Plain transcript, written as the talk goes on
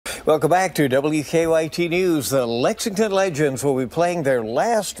Welcome back to WKYT News. The Lexington Legends will be playing their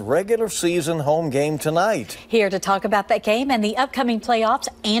last regular season home game tonight. Here to talk about that game and the upcoming playoffs,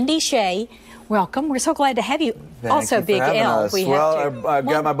 Andy Shea. Welcome. We're so glad to have you. Thank you Big L. I've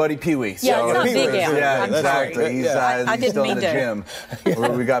got my buddy Pee Wee. Yeah, it's not Big L. Yeah, I'm exactly. sorry. He's still in the gym.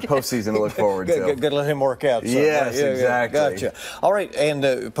 We got postseason to look forward to. Good to let him work out. Yes, exactly. Gotcha. All right, and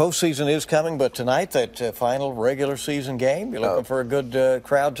postseason is coming, but tonight, that final regular season game, you're looking for a good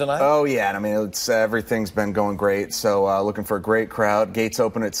crowd tonight? Oh, yeah. I mean, everything's been going great, so looking for a great crowd. Gates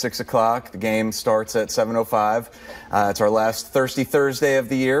open at 6 o'clock. The game starts at 7:05. It's our last Thirsty Thursday of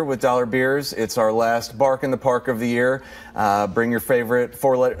the year with dollar beers. It's our last Bark in the Park of the year. Bring your favorite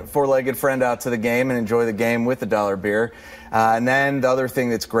four-legged friend out to the game and enjoy the game with the dollar beer. And then the other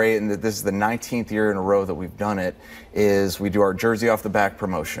thing that's great, and that this is the 19th year in a row that we've done it, is we do our Jersey Off the Back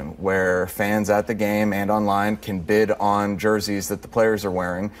promotion, where fans at the game and online can bid on jerseys that the players are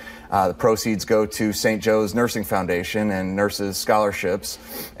wearing. The proceeds go to St. Joe's Nursing Foundation and nurses' scholarships.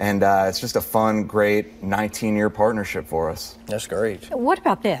 And it's just a fun, great 19-year partnership for us. That's great. What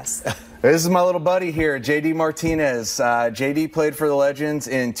about this? This is my little buddy here, JD Martinez. JD played for the Legends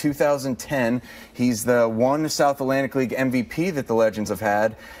in 2010. He's the one South Atlantic League MVP that the Legends have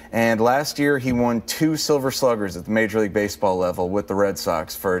had. And last year, he won 2 Silver Sluggers at the Major League Baseball level with the Red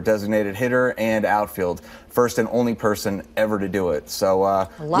Sox for designated hitter and outfield. First and only person ever to do it. So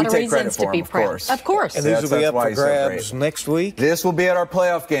we take credit for him, of course. Of course. And these will be up for grabs next week? This will be at our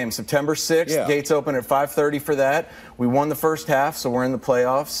playoff game, September 6th. Yeah. Gates open at 5:30 for that. We won the first half, so we're in the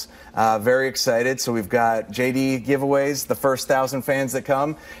playoffs. Very excited. So we've got JD giveaways, the first 1,000 fans that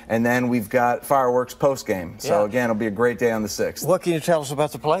come, and then we've got fireworks post game. So again, it'll be a great day on the 6th. What can you tell us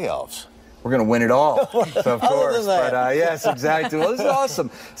about the playoffs? We're going to win it all, so of course. But yes, exactly. Well, this is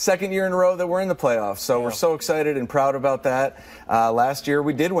awesome. Second year in a row that we're in the playoffs, so we're so excited and proud about that. Last year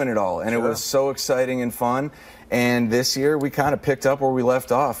we did win it all, and it was so exciting and fun. And this year we kind of picked up where we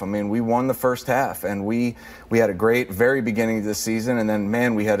left off. I mean, we won the first half, and we had a great very beginning of the season, and then,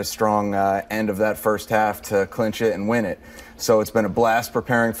 man, we had a strong end of that first half to clinch it and win it. So it's been a blast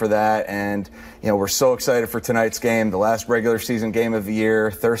preparing for that, and we're so excited for tonight's game, the last regular season game of the year,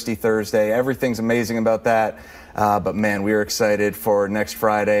 Thirsty Thursday. Everything's amazing about that. But, man, we are excited for next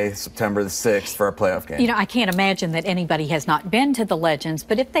Friday, September the 6th, for our playoff game. I can't imagine that anybody has not been to the Legends,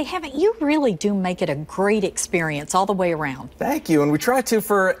 but if they haven't, you really do make it a great experience all the way around. Thank you, and we try to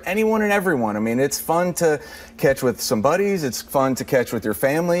for anyone and everyone. I mean, it's fun to catch with some buddies. It's fun to catch with your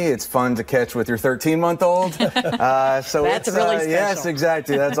family. It's fun to catch with your 13-month-old. So that's really special. Yes,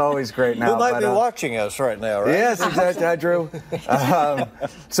 exactly. That's always great now. Who might be watching us right now, right? Yes, exactly. Hi, Drew.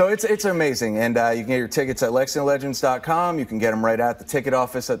 So it's amazing, and you can get your tickets at LexingtonLegends.com. You can get them right at the ticket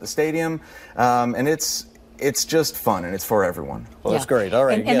office at the stadium, and it's just fun, and it's for everyone. Well, that's great. All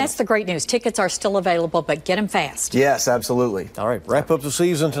right. And that's the great news. Tickets are still available, but get them fast. Yes, absolutely. All right. Wrap up the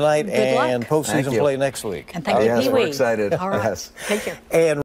season tonight and luck. postseason play next week. And thank you, Pee Wee. We're excited. All right. Yes. Take care. And